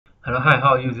Hello, hi,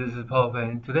 how are you? This is Paul,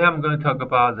 and today I'm going to talk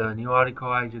about the new article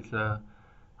I just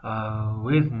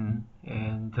written,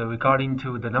 and regarding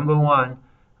to the number one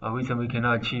reason we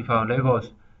cannot achieve our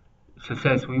levels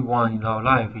success we want in our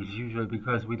life is usually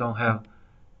because we don't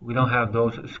have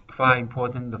those five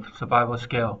important survival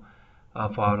skill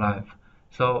for our life.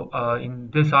 So in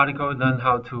this article, learn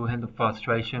how to handle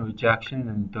frustration, rejection,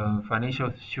 and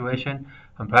financial situation,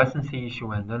 complacency issue,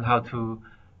 and learn how to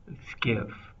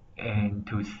give and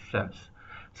to success.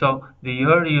 So the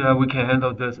earlier we can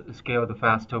handle this skill, the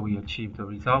faster we achieve the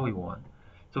result we want.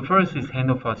 So first is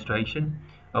handle frustration.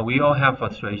 We all have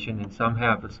frustration, and some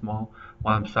have a small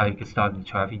ones like starting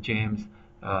traffic jams,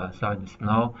 starting the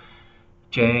snow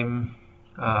jam,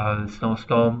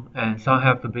 snowstorm, and some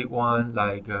have the big one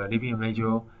like living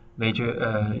a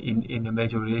in a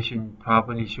major relation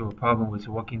problem issue or problem with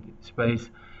working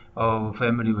space or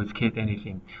family with kid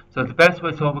anything. So the best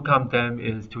way to overcome them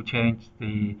is to change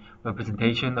the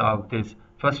representation of this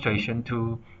frustration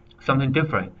to something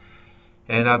different.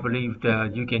 And I believe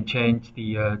that you can change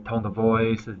the tone of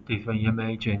voice, different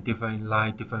image, and different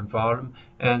light, different volume.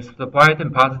 And the bright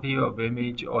and positive of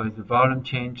image or the volume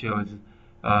change or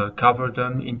cover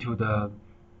them into the,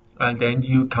 and then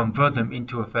you convert them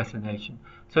into a fascination.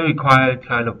 So it requires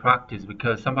kind of practice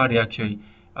because somebody actually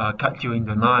cut you in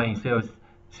the line instead of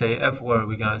say F word,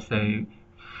 we're gonna say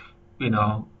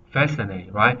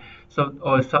fascinate, right? So,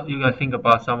 or so, you gotta think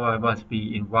about someone must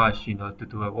be in rush, to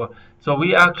do a work. So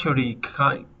we actually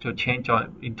kind to change our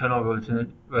internal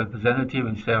representative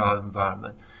instead of our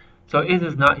environment. So it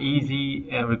is not easy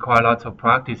and require lots of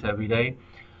practice every day.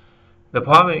 The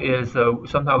problem is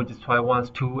sometimes we just try once,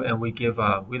 two, and we give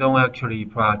up. We don't actually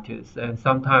practice, and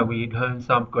sometimes we learn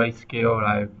some great skill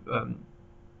like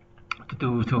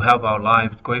to help our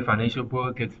life, great financial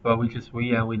books, but we just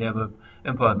read and we never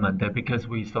implement that because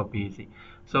we're so busy.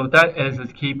 So that is the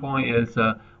key point is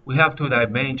we have to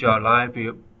like manage our life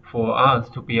for us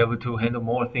to be able to handle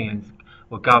more things.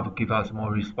 Or God will give us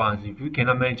more response. If we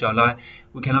cannot manage our life,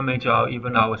 we cannot manage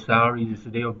even our salaries a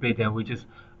little bit, and we just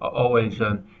are always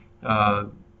uh,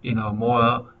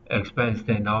 more expense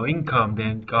than our income.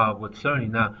 Then God would certainly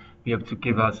not be able to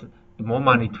give us more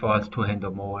money for us to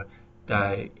handle more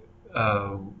that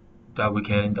uh, that we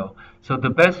can handle. So the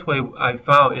best way I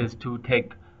found is to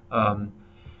take,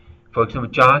 for example,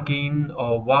 jogging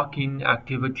or walking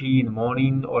activity in the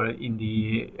morning or in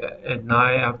the at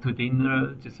night after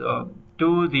dinner. Just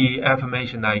do the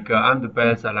affirmation like I'm the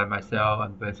best, I like myself.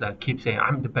 I'm the best. I keep saying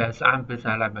I'm the best. I'm the best.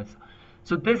 I like myself.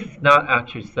 So this is not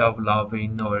actually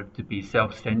self-loving or to be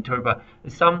self-centered, but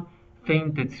it's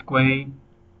something that's great.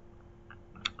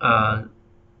 Uh,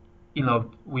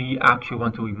 we actually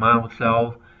want to remind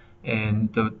ourselves.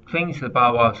 And the things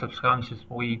about our subconscious,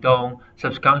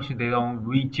 they don't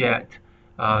reject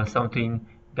something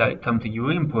that comes to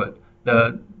your input.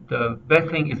 The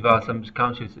best thing is about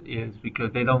subconscious is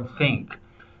because they don't think.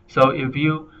 So if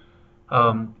you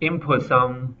input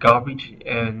some garbage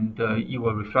and you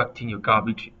are reflecting your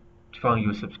garbage from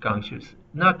your subconscious.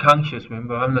 Not conscious,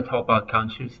 remember, I'm not talking about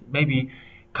conscious. Maybe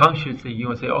consciously you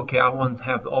will say, okay, I want to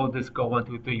have all this go 1,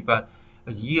 2, 3, but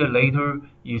a year later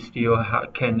you still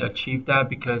can achieve that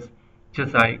because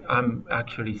just like I'm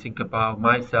actually thinking about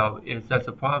myself, is that's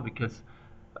a problem because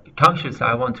conscious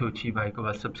I want to achieve my goal,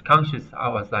 but subconscious I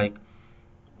was like,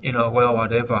 well,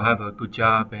 whatever, I have a good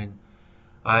job and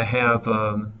I have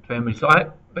family. So I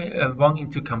run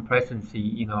into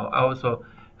complacency. I also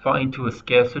fall into a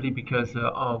scarcity because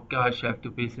oh gosh, I have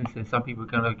to business, and some people are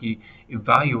gonna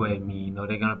evaluate me.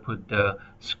 They're gonna put the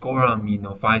score on me.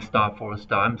 5 star, 4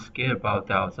 star. I'm scared about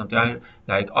that or something.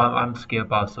 I'm scared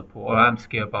about support, or I'm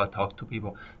scared about talk to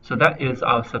people. So that's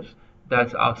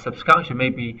our subconscious.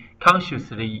 Maybe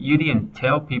consciously you didn't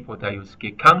tell people that you're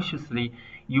scared. Consciously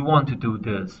you want to do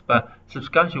this, but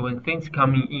subconsciously when things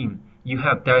coming in you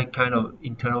have that kind of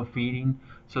internal feeling.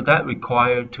 So that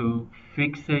required to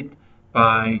fix it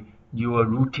by your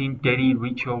routine, daily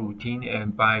ritual routine,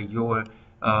 and by your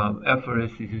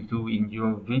efforts to do in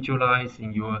your visualize,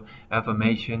 in your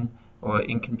affirmation or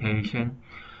incantation.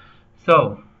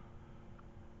 So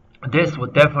this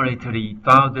will definitely,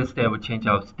 found this that will change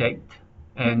our state,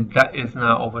 and that is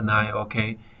not overnight.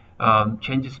 Okay,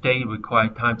 change of state require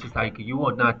time. Just like you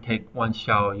will not take one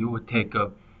shower, you will take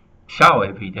a shower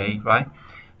every day, right?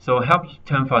 So help you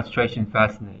turn frustration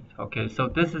fascinate. Okay, so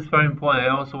this is very important. I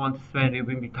also want to spend a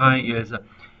little bit time is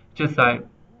just like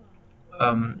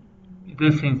um,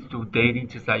 things to daily,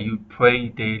 just like you pray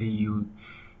daily, you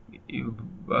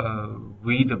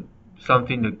read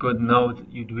something, a good note,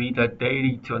 you read that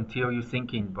daily until you're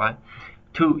thinking, right?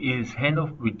 Two is handle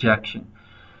rejection.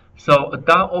 So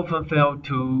adults often fail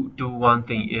to do one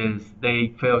thing is they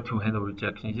fail to handle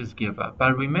rejection, just give up.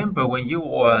 But remember when you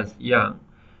was young,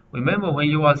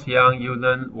 you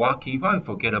learned walking. You probably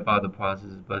forget about the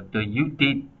process, but you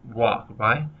did walk,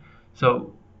 right?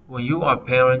 So when you are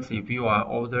parents, if you are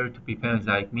older to be parents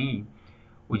like me,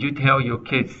 would you tell your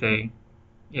kids, say,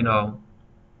 you know,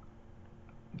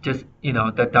 just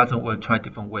that doesn't work, try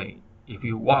different way. If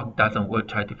you walk doesn't work,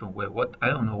 try different way. What, I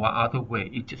don't know what other way,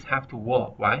 you just have to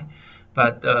walk, right?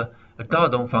 But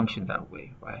adults don't function that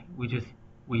way, right? We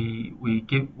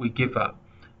give up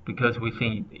because we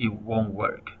think it won't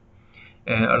work.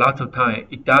 And a lot of time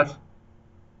it does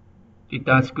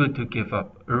good to give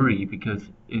up early because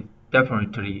it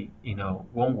definitely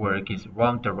won't work, it's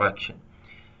wrong direction.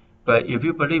 But if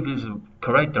you believe this is the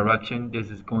correct direction, this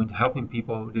is going to helping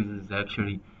people, this is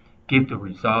actually give the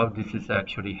result, this is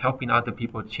actually helping other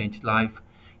people change life,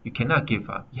 you cannot give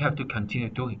up. You have to continue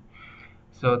doing.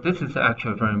 So this is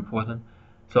actually very important.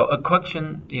 So a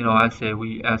question, I say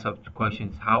we ask the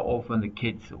questions how often the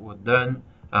kids will learn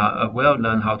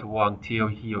how to walk until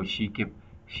he or she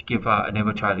give up and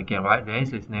never try it again, right? The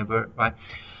answer is never, right?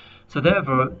 So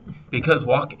therefore, because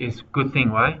walk is good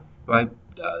thing, right? Right?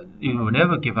 You will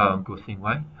never give up on good thing,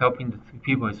 right? Helping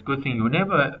people is good thing. You will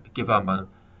never give up on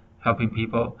helping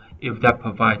people if that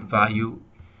provides value.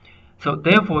 So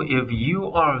therefore, if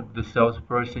you are the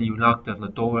salesperson, you knock on the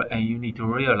door and you need to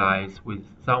realize with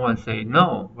someone say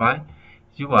no, right?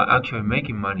 You are actually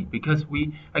making money because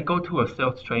I go to a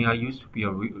sales training. I used to be a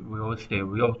real estate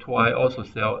realtor. I also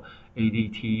sell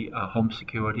ADT, home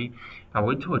security. I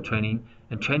went to a training,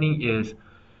 and training is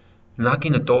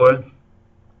knocking the door.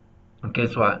 And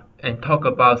guess what? And talk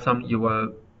about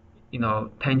your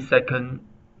 10-second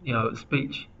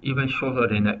speech, even shorter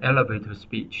than an elevator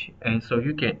speech, and so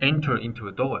you can enter into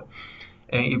a door.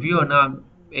 And if you are not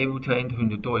able to enter in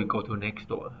the door, you go to the next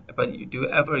door. But do you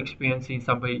ever experiencing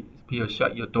somebody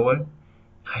shut your door?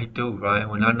 I do, right?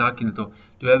 When I'm knocking the door,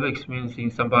 do you ever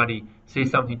experiencing somebody say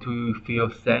something to you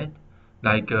feel sad,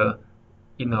 like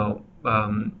you know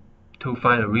to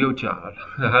find a real job?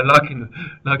 I'm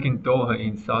knocking door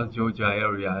in South Georgia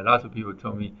area. Lots of people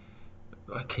told me,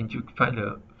 why can't you find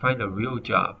a real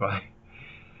job, right?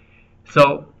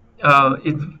 So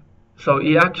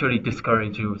it actually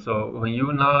discourages you. So when you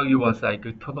was like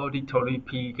totally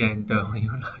peak, and when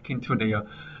you look into the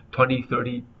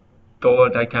 20-30 door,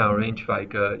 that kind of range,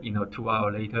 like 2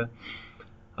 hours later,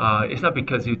 it's not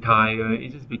because you're tired.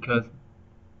 It's just because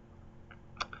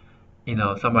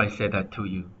somebody said that to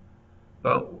you.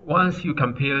 But once you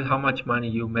compare how much money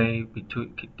you make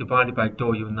divided by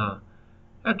door you not,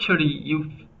 actually you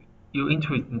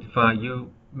identify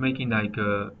you making like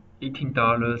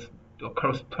 $18 or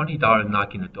close $20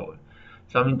 knocking the door.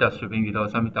 Some industry maybe low,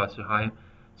 some industry high.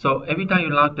 So every time you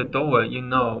knock the door,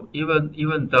 even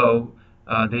though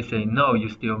they say no, you're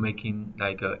still making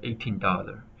like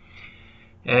 $18.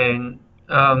 And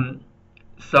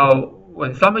so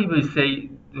when some people say,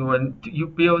 when you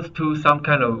build to some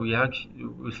kind of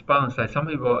response, like some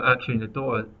people actually in the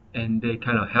door and they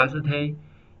kind of hesitate,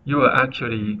 you will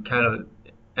actually kind of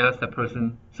ask the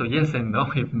person, so yes and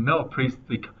no. If no, please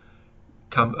be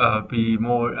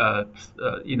more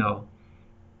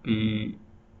be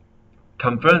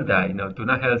confirm that, do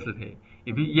not hesitate.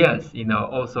 If yes,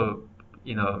 also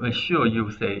make sure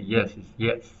you say yes is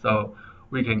yes, so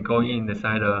we can go in the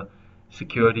side of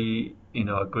security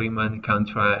agreement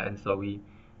contract, and so we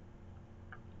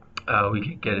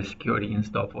can get a security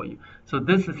install for you. So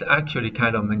this is actually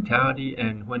kind of mentality.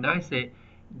 And when I say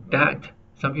that,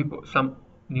 some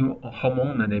new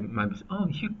homeowner, they might say, oh,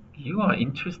 you are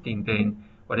interesting, then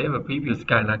whatever previous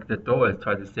guy knocked the door is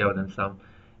try to sell them some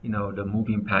the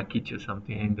moving package or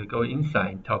something, and they go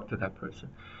inside and talk to that person.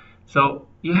 So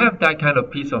you have that kind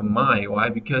of peace of mind. Why?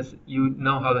 Because you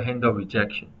know how to handle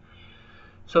rejection.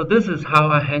 So this is how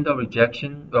I handle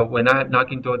rejection. When I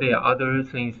knock into door, there are other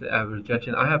things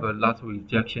rejection. I have a lot of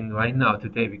rejection right now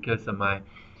today because of my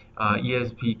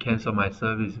ESP canceled my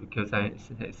service because I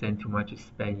sent too much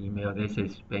spam email. They say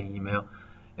spam email,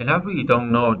 and I really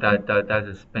don't know that that's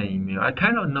a spam email. I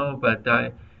kind of know, but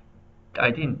I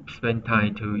didn't spend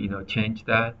time to change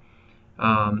that.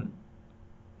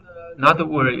 Another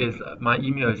word is my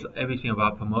email is everything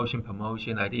about promotion.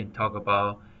 I didn't talk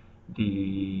about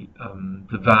the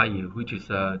value, which is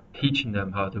teaching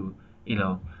them how to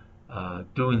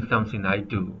doing something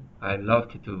I love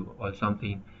to do, or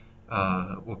something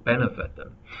will benefit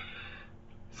them.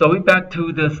 So we're back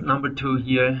to this number 2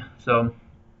 here. So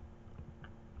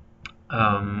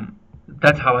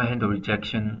that's how I handle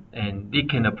rejection, and it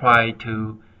can apply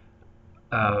to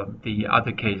the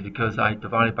other case, because I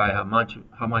divided by how much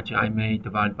I made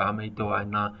divided by how many door I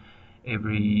knock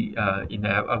every in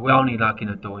the we only knocking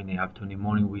the door in the afternoon. In the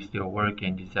morning we still work,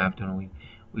 and this afternoon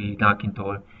we knocking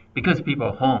door because people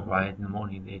are home, right? In the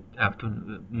morning, the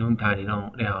afternoon,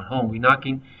 noontime they are home. We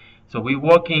knocking, so we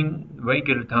working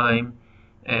regular time,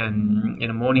 and in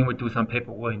the morning we do some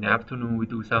paperwork. In the afternoon we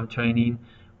do some training.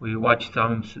 We watch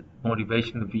some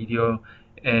motivational video,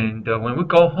 and when we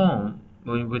go home,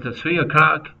 with the 3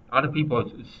 o'clock, other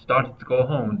people started to go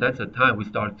home. That's the time we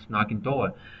start knocking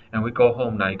door, and we go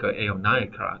home like 8 or 9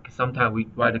 o'clock. Sometimes we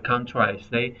write a contract,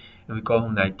 stay, and we go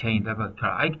home like 10, 11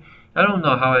 o'clock. I don't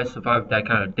know how I survived that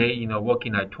kind of day,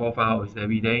 working like 12 hours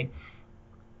every day.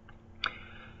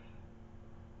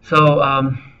 So,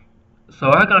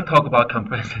 so I'm gonna talk about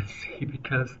complacency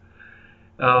because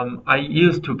I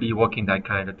used to be working that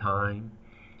kind of time,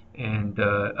 and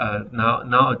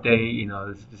nowadays,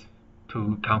 it's just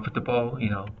too comfortable.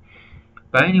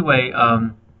 But anyway,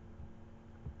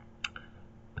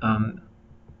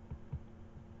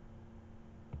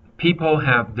 people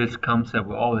have this concept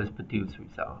will always produce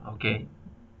result. Okay,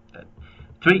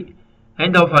 3.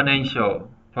 Handle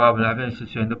financial problem.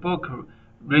 The book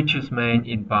Richest Man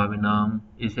in Babylon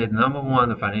is that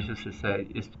 #1 of financial success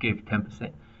is to give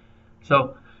 10%.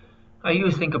 So I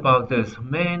used to think about this.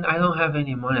 Man, I don't have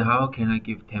any money. How can I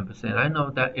give 10%? I know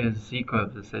that is the secret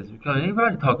of success because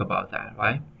everybody talk about that,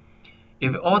 right?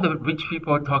 If all the rich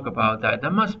people talk about that,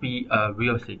 that must be a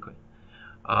real secret.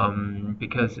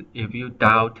 Because if you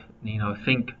doubt,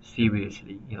 think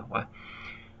seriously, what?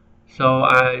 So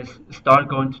I start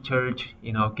going to church,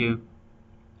 give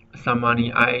some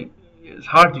money. It's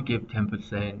hard to give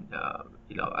 10%.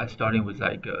 I starting with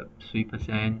like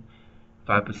 3%,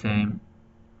 5%,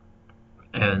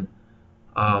 and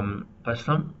but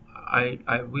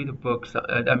I read the books.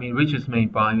 Richest Man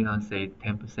Babylon say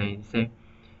 10%. Say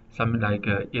something like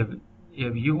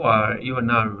if you are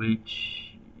not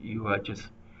rich, you're just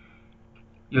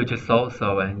so,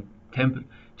 and 10,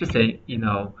 just say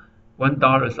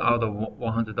 $1 out of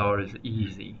 $100 is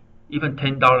easy. Even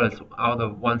 $10 out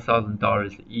of $1,000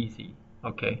 is easy.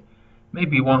 Okay,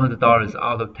 maybe $100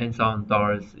 out of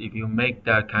 $10,000 if you make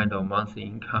that kind of monthly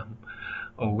income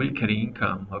or weekly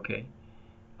income. Okay,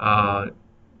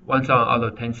 1,000 out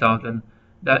of 10,000.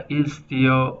 That is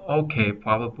still okay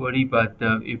probability, but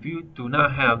if you do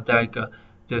not have like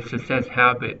the success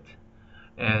habit,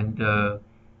 and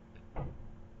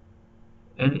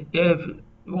if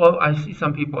I see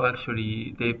some people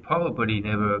actually they probably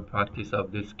never practice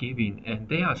of this giving, and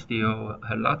they are still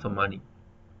have lots of money.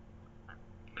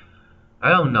 I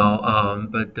don't know,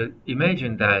 but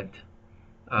imagine that.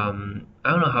 I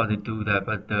don't know how they do that,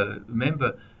 but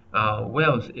remember,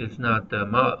 wealth is not the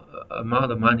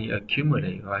amount of money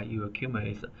accumulate, right? You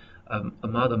accumulate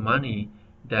amount of money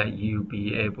that you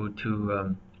be able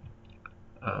to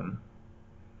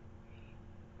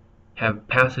have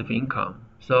passive income.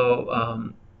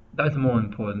 So that's more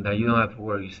important, that you don't have to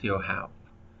worry, you still have.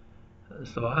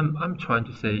 So I'm trying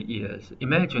to say is,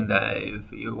 imagine that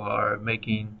if you are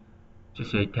making, just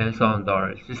say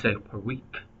 $10,000, just say per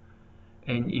week,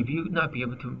 and if you not be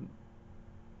able to,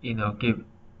 give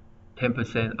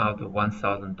 10% out of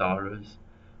 $1,000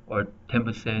 or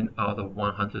 10% out of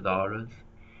 $100,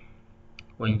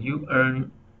 when you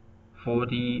earn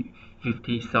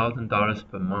 $40,000-50,000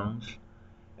 per month,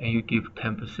 and you give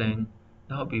 10%,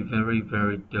 that will be very,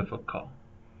 very difficult,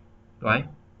 right?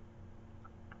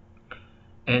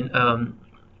 And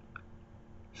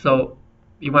so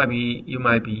you might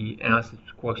be asked the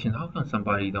question, how come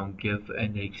somebody don't give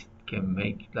and they can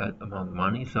make that amount of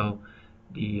money? So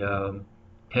the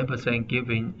 10%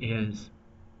 giving is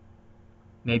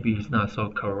maybe it's not so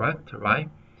correct, right?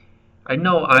 I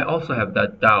know I also have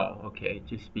that doubt. Okay,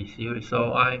 just be serious.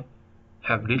 So I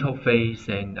have little faith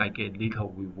and I get little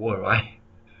reward, right?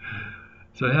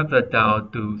 So I have that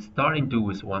doubt to starting to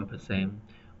with 1%,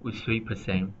 with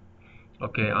 3%.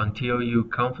 Okay, until you're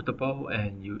comfortable,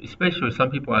 and you, especially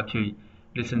some people actually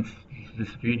listen to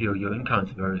this video, your income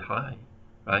is very high,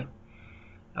 right?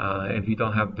 If you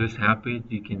don't have this habit,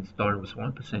 you can start with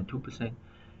 1%, 2%.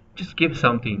 Just give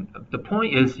something. The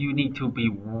point is you need to be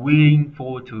willing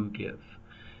for to give,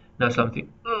 not something,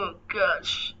 oh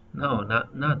gosh, no,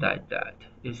 not that.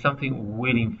 It's something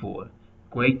willing for,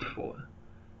 grateful,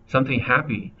 something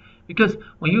happy. Because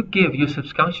when you give, your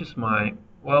subconscious mind,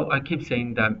 well, I keep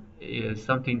saying that is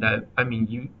something that,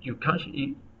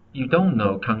 you don't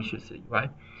know consciously,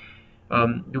 right?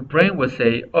 Your brain will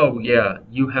say, oh yeah,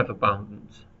 you have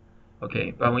abundance.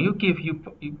 Okay, but when you give, you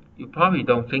probably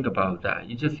don't think about that.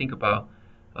 You just think about,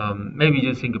 maybe you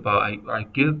just think about, I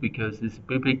give because it's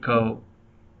biblical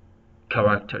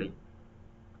correctly,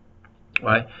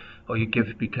 right? Or you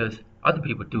give because other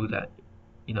people do that,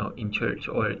 in church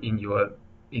or in your,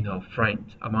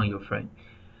 friends, among your friends.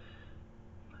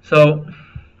 So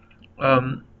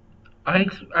um, I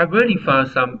really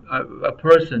found a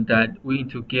person that willing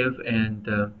to give,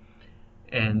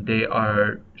 and they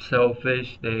are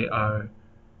selfish. They are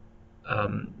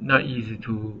not easy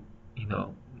to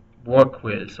work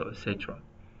with, or etc.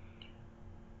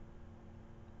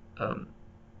 Um,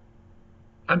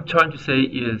 I'm trying to say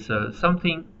is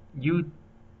something you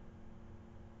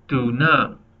do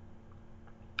not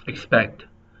expect.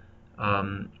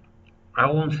 Um, I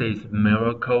won't say it's a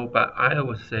miracle, but I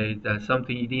would say that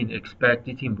something you didn't expect,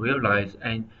 you didn't realize,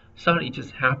 and suddenly it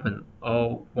just happened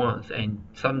all once, and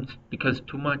some because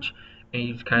too much, and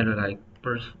it's kind of like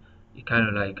burst. You kind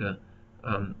of like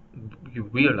um, you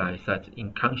realize that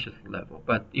in conscious level,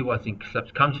 but it was in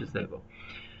subconscious level.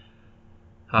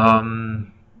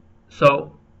 Um,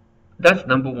 so that's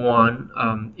number one.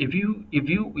 If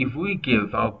we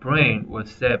give, our brain will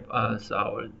set us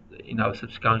our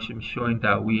subconscious, showing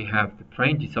that we have the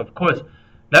practice. Of course,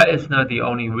 that is not the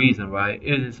only reason, right?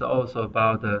 It is also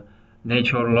about the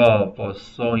natural law for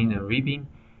sowing and reaping.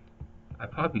 I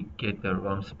probably get the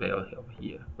wrong spell over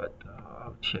here, but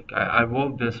I'll check. I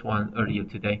wrote this one earlier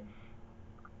today,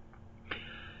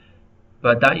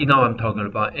 but that what I'm talking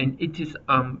about, and it is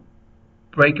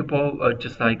breakable,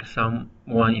 just like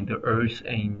someone in the earth,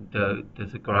 and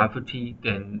there's a gravity,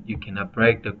 then you cannot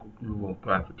break the rule of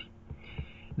gravity.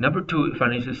 Number two,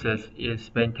 financial success is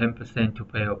spend 10% to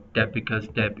pay off debt, because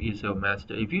debt is your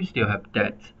master. If you still have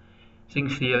debts,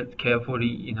 think here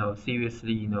carefully,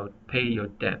 seriously, pay your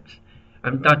debts.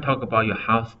 I'm not talking about your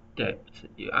house debts.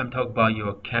 I'm talking about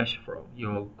your cash flow,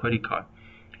 your credit card.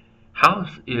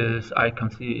 House is, I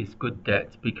consider, is good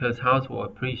debt, because house will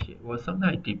appreciate. Well,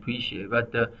 sometimes depreciate,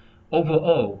 but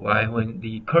overall, right, when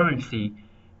the currency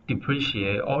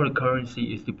depreciate, all the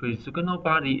currency is depreciated. So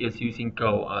nobody is using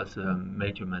gold as a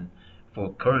measurement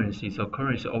for currency. So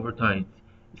currency over time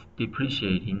is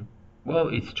depreciating. Well,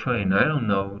 it's trend. I don't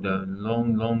know the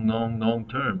long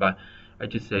term, but I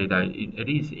just say that at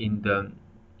least in the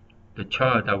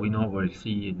chart that we normally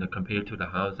see in the compared to the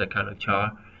house, that kind of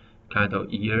chart, kind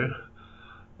of year,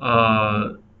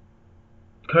 uh,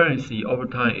 currency over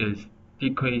time is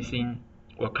decreasing,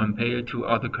 or compared to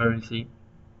other currency,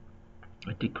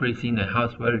 decreasing, the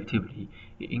house relatively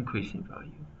increasing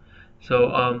value. So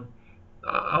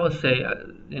I would say,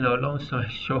 long story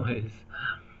short is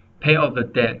pay off the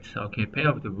debts. Okay, pay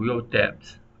off the real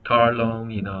debts, car loan,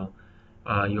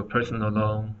 your personal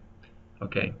loan.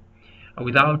 Okay,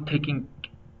 without taking,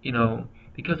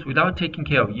 because without taking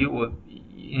care of you, will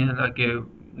not get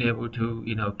able to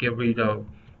get rid of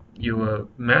your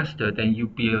master, then you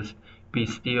be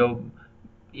still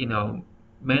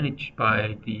managed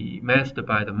by the master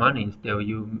by the money instead of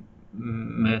you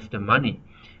master money.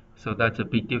 So that's a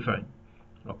bit different.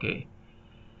 Okay.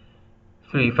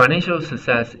 Three, financial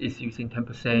success is using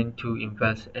 10% to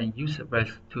invest and use the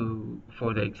rest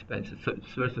for the expenses. So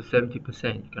versus 70%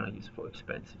 you're gonna use for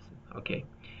expenses. Okay.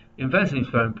 Investing is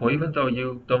very important. Even though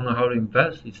you don't know how to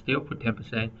invest, you still put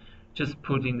 10%. Just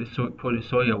put the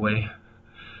soil away.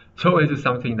 So it is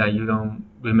something that you don't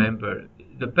remember.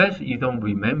 The best you don't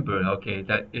remember, okay,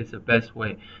 that is the best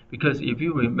way. Because if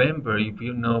you remember, if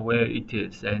you know where it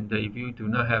is, and if you do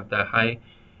not have that high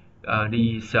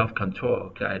the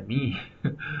self-control, like me,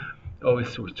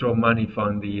 always withdraw money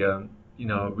from the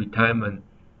retirement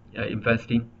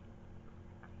investing,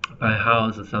 buy a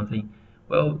house or something.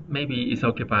 Well, maybe it's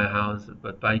okay buy a house,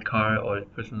 but buy a car or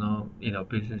personal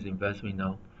business investment,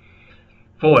 no.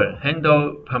 Four,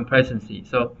 handle complacency.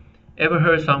 So, ever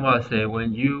heard someone say,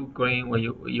 when you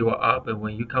are up, and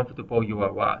when you comfortable, you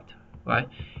are what, right?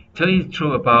 So it's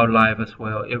true about life as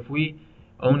well. If we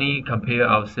only compare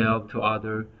ourselves to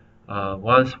others,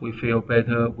 once we feel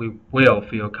better, we will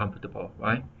feel comfortable,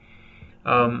 right?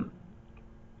 Um,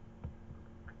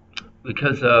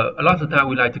 because a lot of time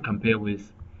we like to compare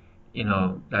with,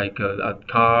 like a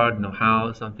car,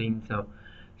 house, something.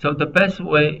 So the best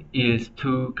way is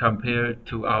to compare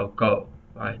to our goal,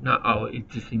 right? Not our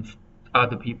existing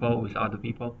other people with other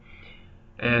people.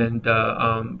 And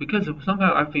because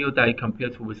sometimes I feel that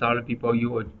compared to with other people, you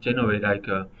will generate like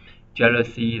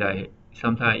jealousy, like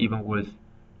sometimes even with,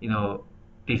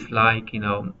 dislike,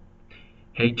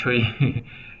 hatred.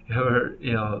 You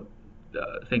ever,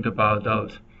 think about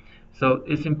those. So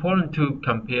it's important to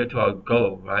compare to our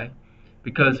goal, right?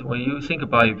 Because when you think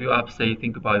about, if you upstate,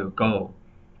 think about your goal,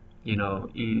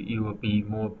 you will be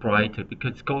more brighter,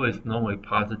 because goal is normally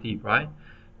positive, right?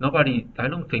 I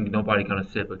don't think nobody gonna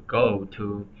set a goal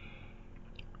to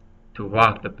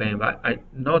rock the band. But I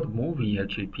know the movie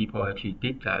actually people actually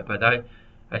did that, but I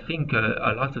think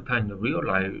a lot of time in the real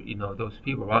life, those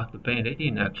people rock the band. They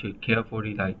didn't actually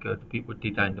carefully like the people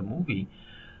did that in the movie.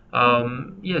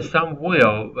 Yes, some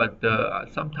will, but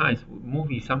sometimes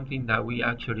movie something that we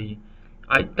actually,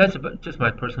 that's just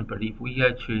my personal belief. We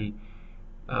actually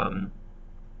um,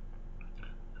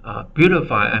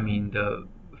 beautify. I mean,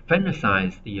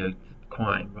 fantasize the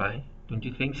crime, right? Don't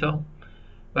you think so?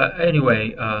 But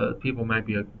anyway, people might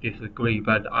be disagree,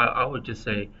 but I would just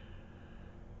say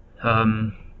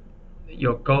um,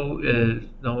 your goal is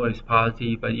always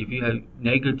positive, but if you have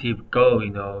negative goal,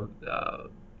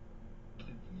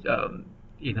 um,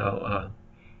 you know, uh,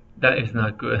 that is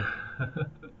not good.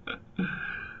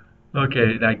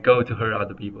 Okay, like goal to hurt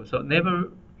other people. So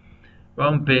never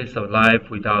run base of life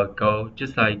without goal,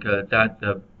 just like that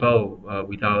the bow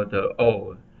without the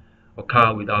oar, or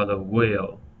car without a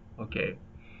wheel. Okay,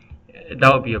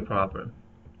 that would be a problem.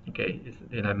 Okay,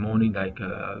 then I'm morning like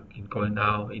going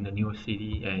out in a new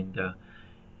city and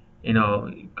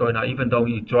going out even though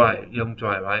you don't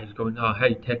drive, right? It's going out,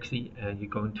 hey taxi, and you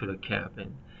go into the cab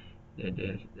and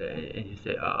you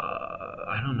say,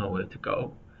 I don't know where to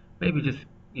go. Maybe just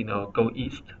go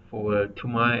east for 2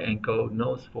 miles and go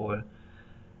north for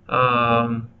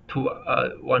 1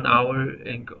 hour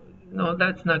and go. No,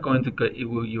 that's not going to get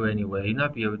you anywhere. You'll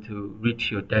not be able to reach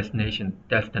your destination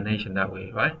that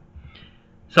way, right?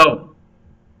 So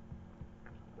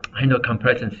handle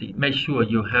complacency. Make sure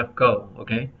you have goal.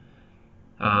 Okay.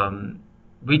 Um,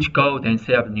 reach goal, then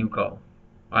set up a new goal.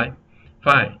 Right.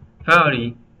 Fine.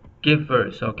 Finally, give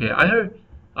first. Okay. I heard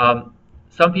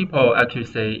some people actually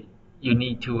say you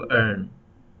need to earn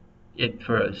it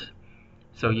first,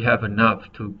 so you have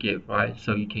enough to give, right?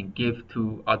 So you can give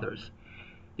to others.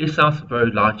 This sounds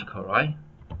very logical, right?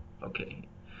 Okay.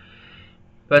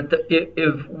 But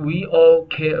if we all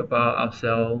care about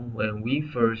ourselves when we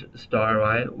first start,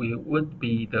 right, we would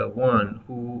be the one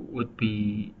who would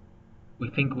be, we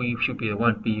think we should be the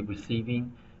one be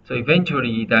receiving. So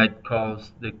eventually that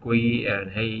causes the greed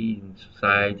and hate in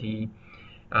society.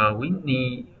 We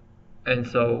need, and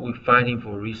so we're fighting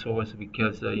for resource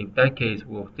because in that case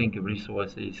we'll think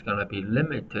resource is gonna be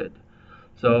limited.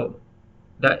 So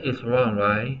that is wrong,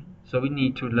 right? So we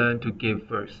need to learn to give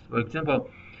first. For example,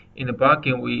 in the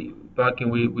blogging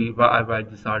I write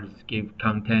this article to give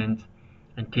content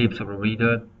and tips of a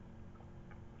reader.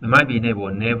 We might be able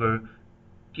to never,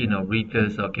 read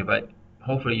this, okay, but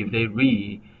hopefully if they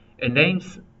read, and then,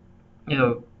 you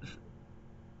know,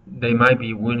 they might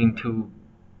be willing to,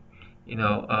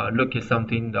 look at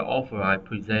something, the offer I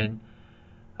present,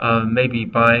 maybe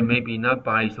buy, maybe not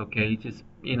buy, it's okay. Just,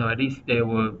 at least they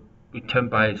will return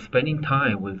by spending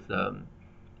time with the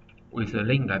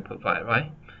link I provide,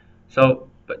 right? So,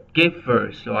 but give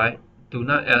first, right? Do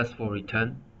not ask for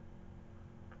return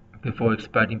before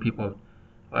expecting people,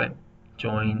 right?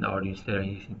 Join or instead of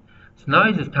anything. So now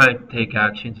is the time to take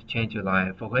action to change your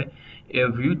life, okay?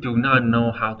 If you do not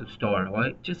know how to start,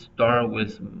 right? Just start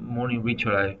with morning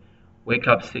ritual, like wake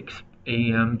up 6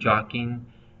 a.m. jogging,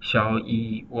 shower,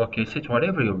 eat, walk, etc.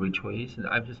 Whatever your ritual is, and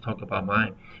I've just talked about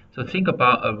mine. So think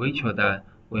about a ritual that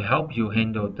will help you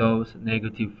handle those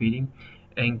negative feelings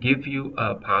and give you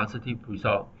a positive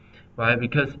result, right?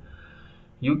 Because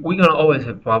we're gonna always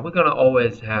have problem. We're gonna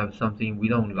always have something we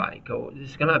don't like. Or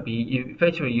it's gonna be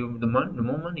eventually the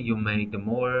more money you make, the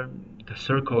more the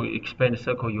circle expand the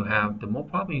circle you have, the more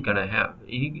problem you're gonna have.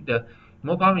 The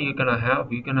more problem you're gonna have,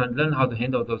 you're gonna learn how to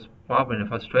handle those problems and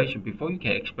frustration before you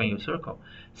can expand your circle.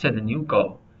 Set a new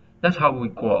goal. That's how we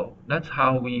grow. That's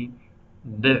how we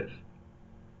live,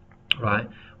 right?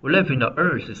 We live in the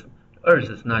earth. Earth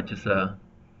is not just a,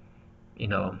 you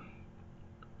know,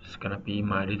 just gonna be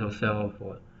my little self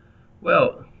or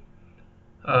well.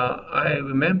 I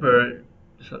remember,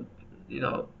 some,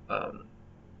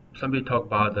 somebody talked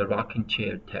about the rocking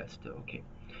chair test. Okay,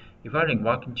 if you're in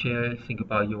rocking chair, think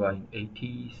about you are in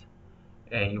 80s,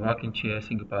 and you rocking chair,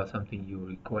 think about something you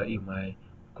regret you might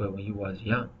regret when you was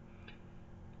young.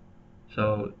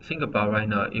 So think about right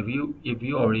now, if you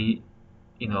already,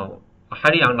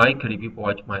 highly unlikely people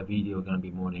watch my video are gonna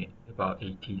be more than about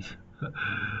 80s,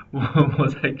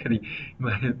 most likely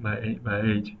my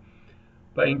age.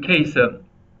 But in case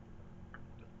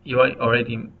you are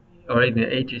already in the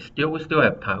age, we still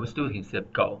have time. We still can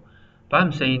set goal. But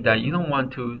I'm saying that you don't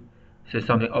want to say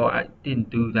something. Oh, I didn't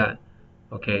do that.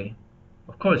 Okay,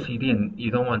 of course you didn't.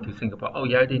 You don't want to think about. Oh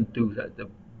yeah, I didn't do that. The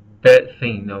bad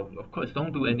thing. No, of course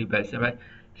don't do any bad thing. Right?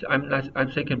 So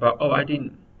I'm thinking about. Oh, I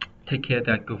didn't take care of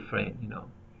that good friend.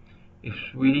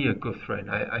 It's really a good friend.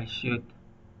 I should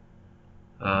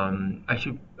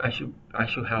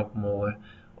help more,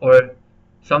 or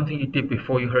something you did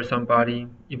before you hurt somebody,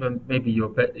 even maybe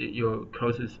your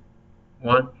closest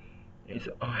one. Is,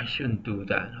 oh, I shouldn't do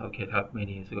that. Okay, that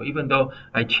many years ago. Even though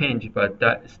I changed, but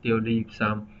that still leaves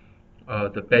some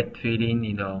the bad feeling,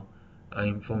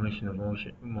 information,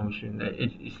 emotion.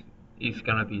 It's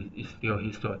gonna be, it's still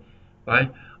history,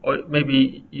 right? Or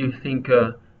maybe you think,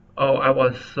 oh, I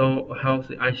was so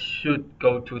healthy, I should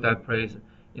go to that place.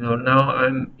 Now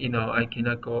I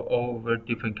cannot go over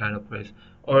different kind of place,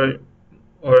 or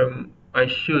I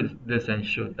should this and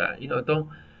should that.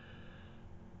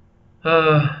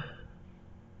 Uh,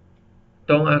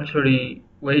 don't actually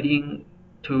waiting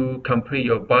to complete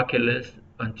your bucket list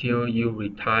until you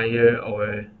retire,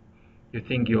 or you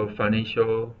think your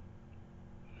financial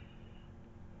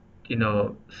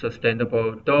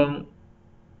sustainable. Don't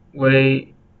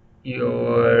wait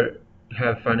your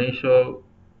have financial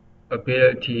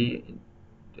ability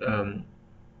um,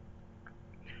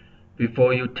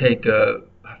 before you take a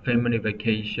family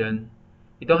vacation.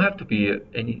 It don't have to be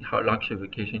any luxury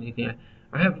vacation, anything.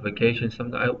 I have vacation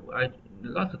sometimes. I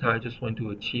lots of time I just went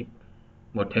to a cheap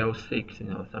Motel 6,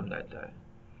 something like that.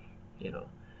 you know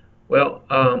well,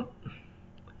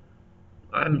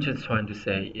 I'm just trying to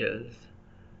say is,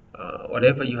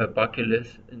 whatever you have bucket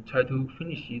list and try to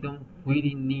finish. You don't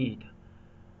really need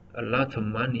a lot of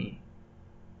money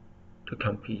to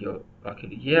complete your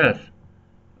bucket list. Yes,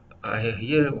 I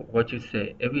hear what you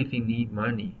say. Everything need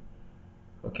money.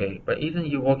 Okay, but isn't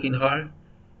you working hard?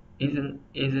 Isn't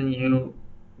you?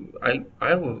 I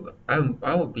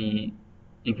will be.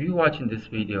 If you watching this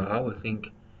video, I would think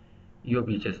you'll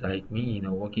be just like me,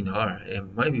 working hard,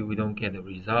 and maybe we don't get the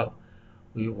result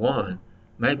we want.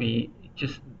 Maybe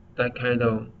just that kind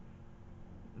of,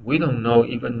 we don't know,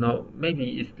 even know,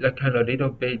 maybe it's that kind of little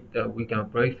bit that we can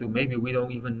break through. Maybe we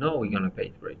don't even know we're gonna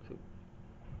break through.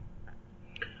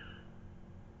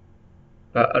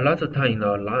 But a lot of time in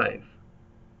our life,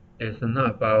 it's not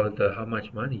about how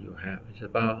much money you have. It's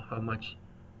about how much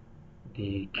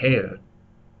the care,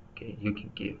 okay, you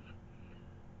can give.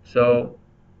 So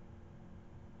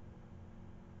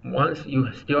once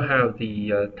you still have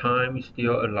the time, you're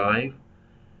still alive,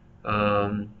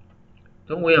 um,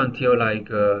 don't wait until like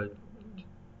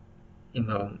you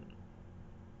know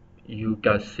you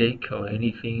got sick or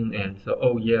anything, and so,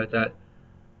 oh yeah, that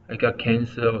I got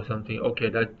cancer or something. Okay,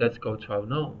 let's go try.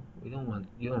 No, you don't want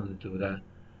to do that.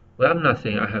 Well, I'm not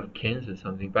saying I have cancer or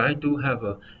something, but I do have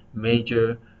a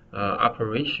major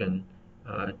operation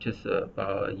just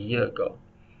about a year ago.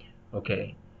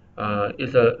 Okay,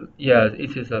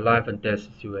 it is a life and death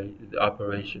situation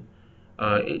operation.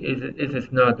 It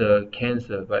is not a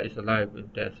cancer, but it's a life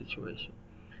and death situation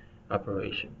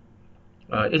operation.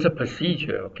 It's a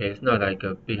procedure, okay? It's not like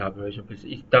a big operation.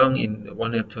 It's done in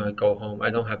one afternoon. I go home. I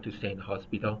don't have to stay in the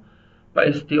hospital, but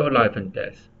it's still life and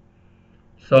death.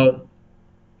 So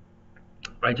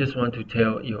I just want to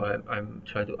tell you, I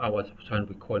was trying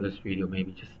to record this video,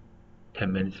 maybe just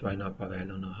 10 minutes right now. Probably I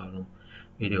don't know how long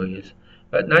video is,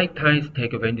 but night times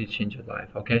take advantage to change your life.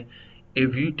 Okay,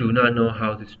 if you do not know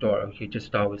how to start, okay, just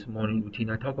start with morning routine.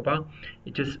 I talk about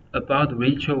it's just about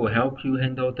Rachel will help you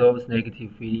handle those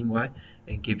negative feelings, right,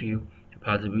 and give you a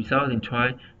positive result. And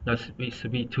try not to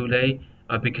be too late,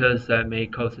 because that may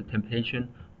cause a temptation,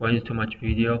 watching too much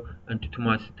video and too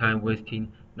much time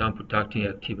wasting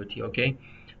non-productive activity. Okay,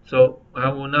 so I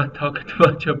will not talk too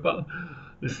much about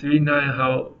the 3-9,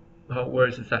 how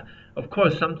worse is that. Of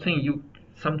course, sometimes you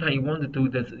want to do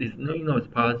this is, it's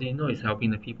positive, it's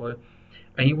helping the people,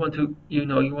 and you want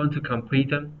to complete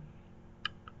them.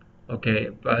 Okay,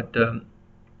 but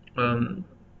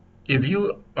if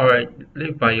you are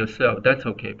live by yourself, that's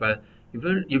okay. But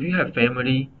if you have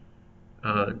family,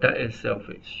 that is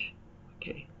selfish.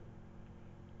 Okay.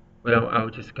 Well, I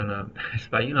was just gonna,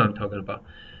 but what I'm talking about.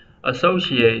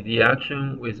 Associate the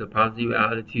action with a positive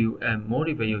attitude and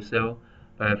motivate yourself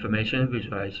by affirmation,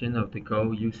 visualization of the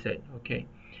goal you set. Okay.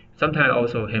 Sometimes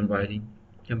also handwriting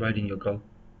your goal,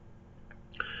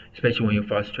 especially when you're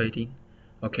frustrating.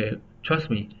 Okay. Trust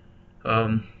me.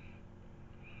 Um,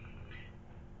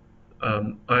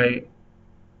 I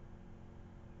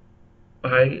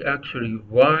actually,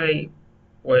 why,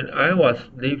 when I was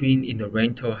living in a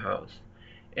rental house,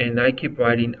 and I keep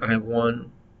writing, I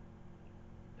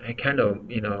kind of,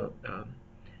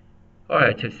 all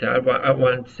right, just say I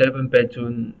want 7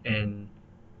 bedroom and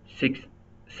six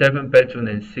 7 bedroom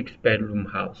and 6 bedroom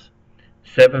house.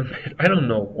 I don't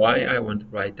know why I want to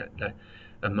write that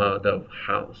amount of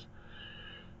house.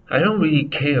 I don't really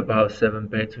care about 7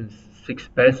 bedrooms, 6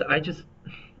 beds. I just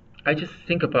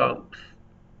think about,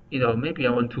 maybe I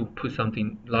want to put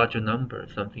something larger number,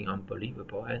 something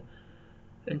unbelievable,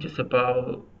 and just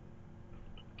about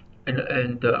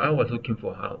and I was looking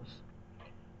for a house.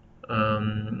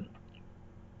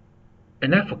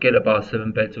 And I forget about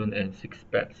 7 bedroom and 6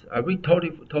 beds. I really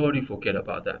totally forget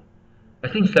about that. I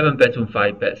think 7 bedroom,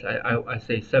 5 beds. I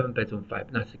say 7 bedroom,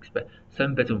 5, not 6 beds.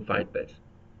 7 bedroom, 5 beds.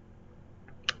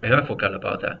 And I forgot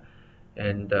about that.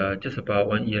 And just about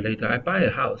 1 year later, I buy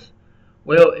a house.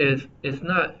 Well, it's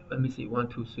not. Let me see. 1,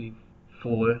 2, 3,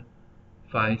 4,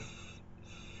 5,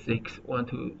 6. 1,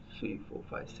 2, 3, 4,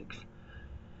 5, 6.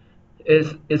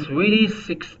 It's really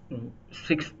six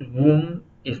room.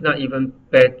 It's not even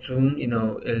bedroom.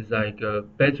 It's like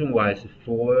bedroom wise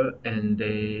 4, and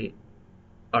they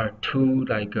are 2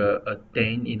 like a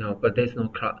den. But there's no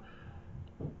closet.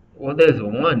 Well, there's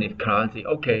one is closet.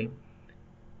 Okay,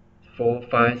 4,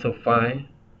 5. So 5.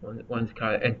 One's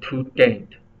closet and 2 den.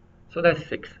 So that's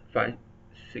 6. 5,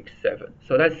 6, 7.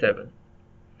 So that's 7.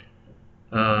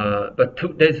 But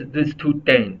there's 2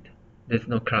 den. There's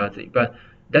no closet, but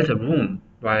that's a room,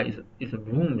 right? It's a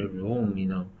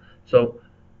room. So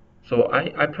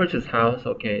I purchased house.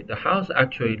 Okay, the house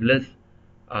actually lists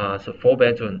so 4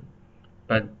 bedroom,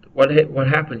 but what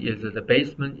happened is that the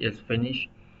basement is finished,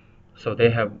 so they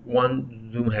have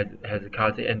one room has a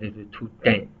closet and there's 2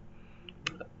 den,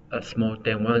 a small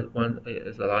den. One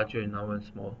is larger and one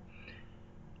small.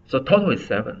 So total is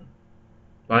 7,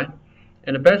 right?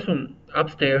 And the bedroom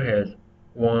upstairs has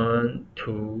 1,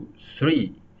 2,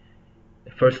 3.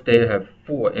 The first day have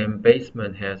 4, and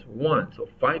basement has 1, so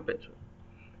 5 bedroom.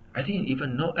 I didn't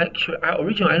even know. Actually,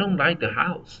 originally I don't like the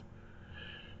house.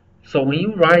 So when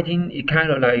you writing, it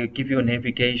kind of like give you a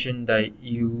navigation that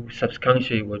you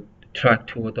subconsciously would attract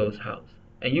toward those houses,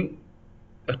 and you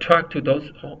attract to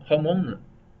those homeowners.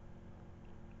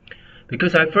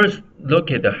 Because I first look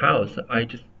at the house, I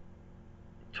just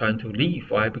trying to leave.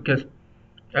 Why? Because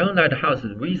I don't like the house.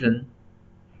 The reason,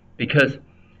 because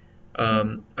I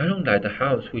don't like the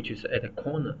house which is at the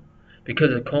corner.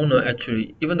 Because the corner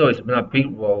actually, even though it's not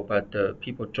big road, but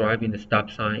people driving the stop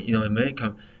sign. In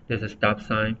America, there's a stop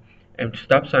sign, and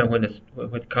stop sign when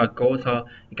the car goes out,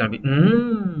 it can be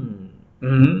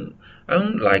I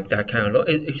don't like that kind of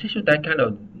especially that kind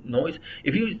of noise.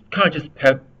 If you car just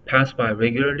pass by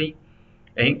regularly,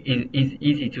 and it's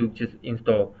easy to just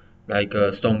install like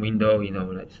a storm window,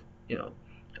 like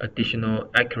additional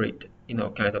accurate,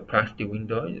 kind of plastic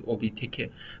window. It will be take care.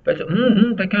 But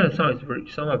that kind of sound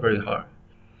is somewhat very hard.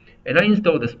 And I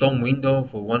installed the storm window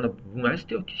for one of the room. I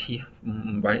still hear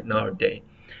right nowadays.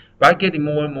 But I get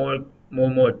more and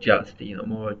more adjust,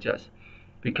 more adjust.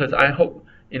 Because I hope,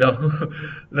 the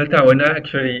time when I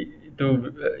actually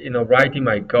do, writing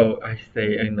my goal, I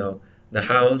say, the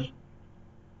house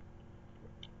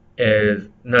is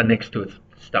not next to a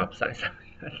stop sign.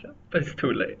 But it's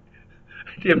too late.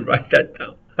 I didn't write that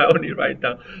down. I only write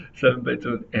down 7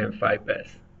 bedroom and 5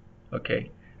 beds. Okay,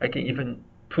 I can even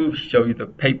show you the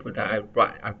paper that I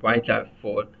write. I write that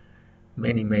for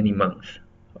many months.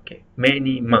 Okay,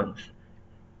 many months.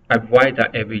 I write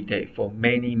that every day for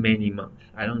many months.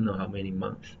 I don't know how many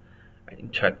months. I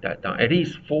didn't track that down. At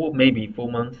least maybe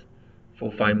 4 months,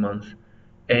 4 5 months.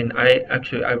 And I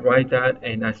write that,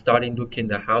 and I started looking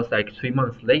at the house like 3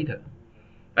 months later.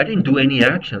 I didn't do any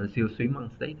action until 3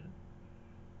 months later.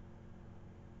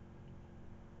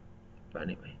 But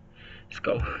anyway, let's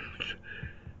go.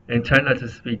 And try not to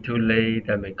speak too late.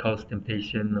 That may cause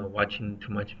temptation of watching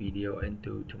too much video and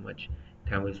do too much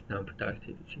time with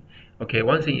non-productivity. Okay,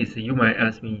 one thing is you might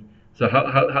ask me, so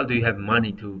how do you have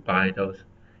money to buy those?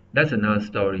 That's another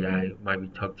story. I might be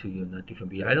talk to you in a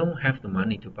different video. I don't have the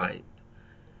money to buy it.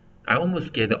 I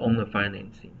almost get the owner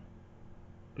financing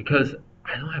because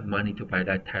I don't have money to buy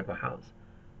that type of house.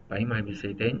 But you might be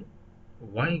saying, then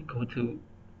why go to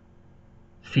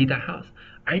see that house?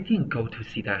 I didn't go to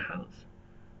see that house.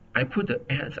 I put the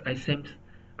ads. I sent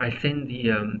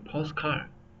the postcard.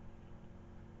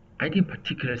 I didn't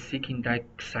particularly seeking that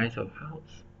size of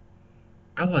house.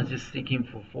 I was just seeking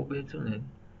for 4 bedroom, and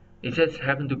it just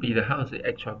happened to be the house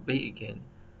extra big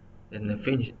and the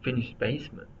finished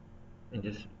basement, and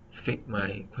just fit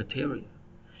my criteria.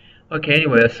 Okay,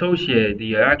 anyway, associate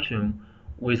the action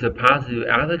with a positive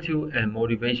attitude and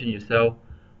motivation yourself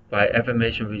by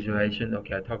affirmation visualization.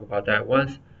 Okay, I talk about that.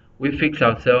 Once we fix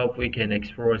ourselves, we can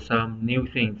explore some new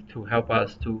things to help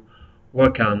us to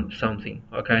work on something.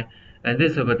 Okay, and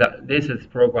this is a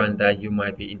program that you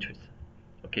might be interested.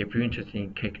 Okay, if you're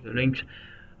interested, click the links.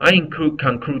 I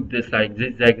conclude this like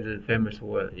zigzag is the famous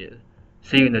word.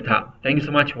 See you in the top. Thank you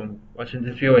so much for watching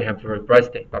this video. Have a very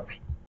blessed day. Bye bye.